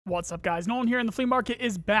What's up, guys? Nolan here, and the flea market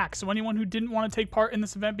is back. So anyone who didn't want to take part in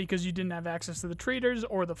this event because you didn't have access to the traders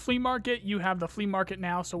or the flea market, you have the flea market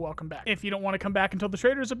now, so welcome back. If you don't want to come back until the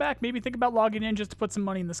traders are back, maybe think about logging in just to put some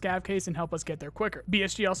money in the scav case and help us get there quicker.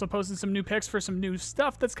 BSG also posted some new pics for some new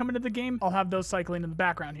stuff that's coming to the game. I'll have those cycling in the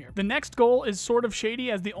background here. The next goal is sort of shady,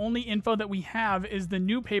 as the only info that we have is the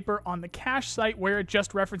new paper on the cash site where it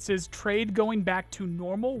just references trade going back to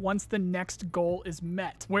normal once the next goal is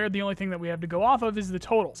met, where the only thing that we have to go off of is the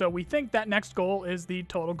total. So we think that next goal is the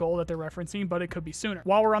total goal that they're referencing, but it could be sooner.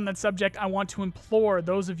 While we're on that subject, I want to implore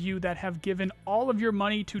those of you that have given all of your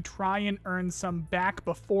money to try and earn some back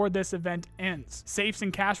before this event ends. Safes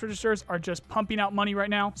and cash registers are just pumping out money right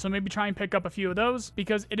now, so maybe try and pick up a few of those,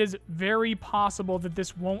 because it is very possible that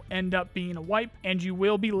this won't end up being a wipe, and you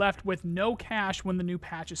will be left with no cash when the new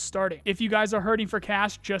patch is starting. If you guys are hurting for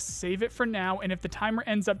cash, just save it for now, and if the timer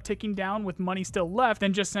ends up ticking down with money still left,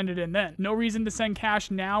 then just send it in then. No reason to send cash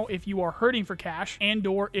now if you are hurting for cash, and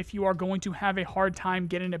or if you are going to have a hard time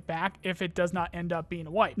getting it back if it does not end up being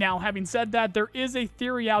a wipe. Now, having said that, there is a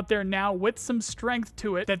theory out there now with some strength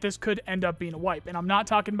to it that this could end up being a wipe, and I'm not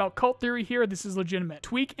talking about cult theory here. This is legitimate.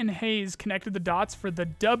 Tweak and Hayes connected the dots for the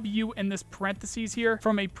W in this parentheses here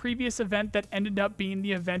from a previous event that ended up being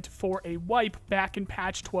the event for a wipe back in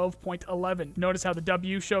patch 12.11. Notice how the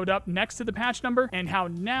W showed up next to the patch number, and how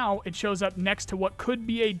now it shows up next to what could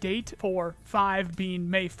be a date for 5 being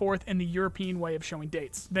May 4th in the European way of showing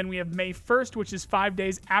dates. Then we have May 1st, which is 5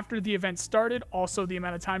 days after the event started. Also the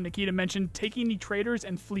amount of time Nikita mentioned taking the traders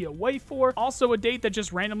and FLEA away for. Also a date that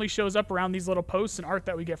just randomly shows up around these little posts and art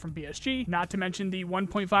that we get from BSG. Not to mention the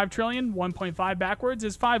 1.5 trillion, 1.5 backwards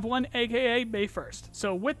is 5-1, aka May 1st.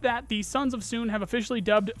 So with that, the Sons of Soon have officially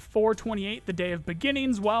dubbed 428 the day of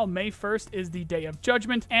beginnings, while May 1st is the day of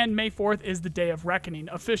judgment, and May 4th is the day of reckoning,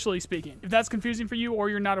 officially speaking. If that's confusing for you or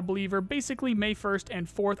you're not a believer, basically May 1st and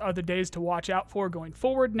 4th are the days to watch out for going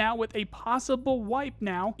forward, now with a possible wipe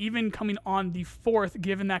now even coming on the 4th,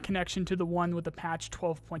 given that connection to the one with the patch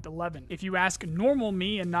 12.11. If you ask normal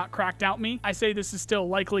me and not cracked out me, I say this is still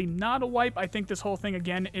likely not a wipe. I think this whole thing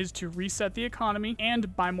again is to reset the economy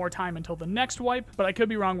and buy more time until the next wipe, but I could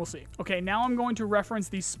be wrong, we'll see. Okay, now I'm going to reference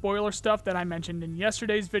the spoiler stuff that I mentioned in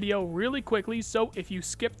yesterday's video really quickly, so if you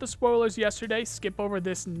skipped the spoilers yesterday, skip over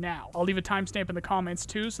this now. I'll leave a timestamp in the comments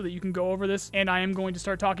too so that you can go over this, and I am going to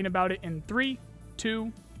start talking about it in 3,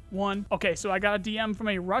 2, 1. Okay, so I got a DM from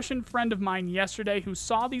a Russian friend of mine yesterday who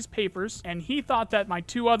saw these papers, and he thought that my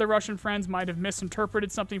 2 other Russian friends might have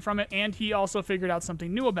misinterpreted something from it, and he also figured out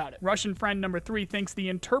something new about it. Russian friend number 3 thinks the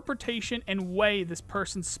interpretation and way this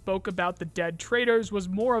person spoke about the dead traders was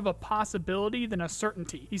more of a possibility than a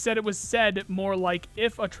certainty. He said it was said more like,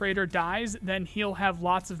 if a trader dies, then he'll have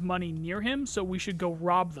lots of money near him, so we should go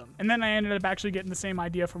rob them. And then I ended up actually getting the same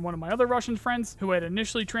idea from one of my other Russian friends who had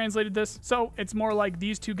initially translated this, so it's more like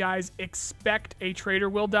these 2 guys expect a trader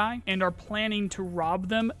will die and are planning to rob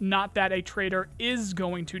them, not that a trader is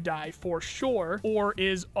going to die for sure or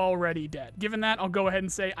is already dead. Given that, I'll go ahead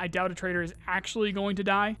and say I doubt a trader is actually going to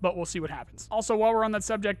die, but we'll see what happens. Also, while we're on that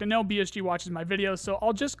subject, I know BSG watches my videos, so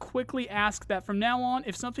I'll just quickly ask that from now on,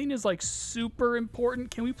 if something is like super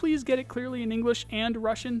important, can we please get it clearly in English and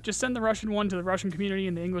Russian? Just send the Russian one to the Russian community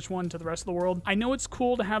and the English one to the rest of the world. I know it's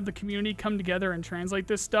cool to have the community come together and translate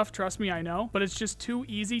this stuff, trust me, I know, but it's just too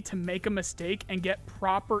easy to make a mistake and get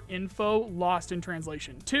proper info lost in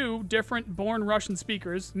translation. 2 different born Russian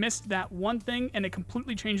speakers missed that one thing and it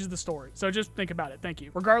completely changes the story. So just think about it. Thank you.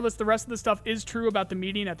 Regardless, the rest of the stuff is true about the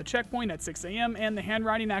meeting at the checkpoint at 6 a.m. and the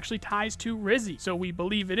handwriting actually ties to Rizzy. So we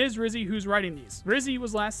believe it is Rizzy who's writing these. Rizzy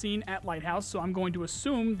was last seen at Lighthouse, so I'm going to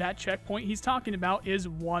assume that checkpoint he's talking about is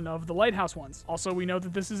one of the Lighthouse ones. Also, we know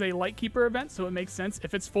that this is a Lightkeeper event, so it makes sense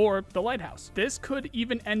if it's for the Lighthouse. This could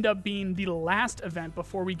even end up being the last event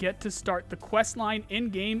before we get to start the quest line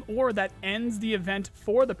in-game, or that ends the event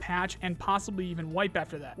for the patch and possibly even wipe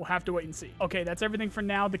after that. We'll have to wait and see. Okay, that's everything for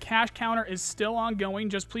now. The cash counter is still ongoing.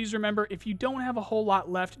 Just please remember, if you don't have a whole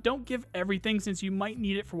lot left, don't give everything since you might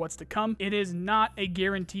need it for what's to come. It is not a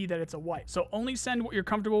guarantee that it's a wipe. So only send what you're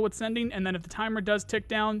comfortable with sending, and then if the timer does tick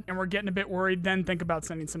down and we're getting a bit worried, then think about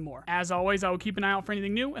sending some more. As always, I will keep an eye out for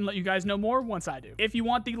anything new and let you guys know more once I do. If you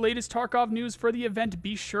want the latest Tarkov news for the event,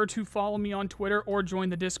 be sure to follow me on Twitter or join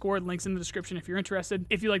the Discord. Links in the description if you're interested.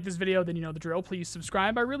 If you like this video, then you know the drill. Please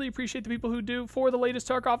subscribe. I really appreciate the people who do. For the latest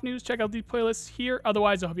Tarkov news, check out these playlists here.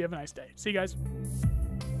 Otherwise, I hope you have a nice day. See you guys.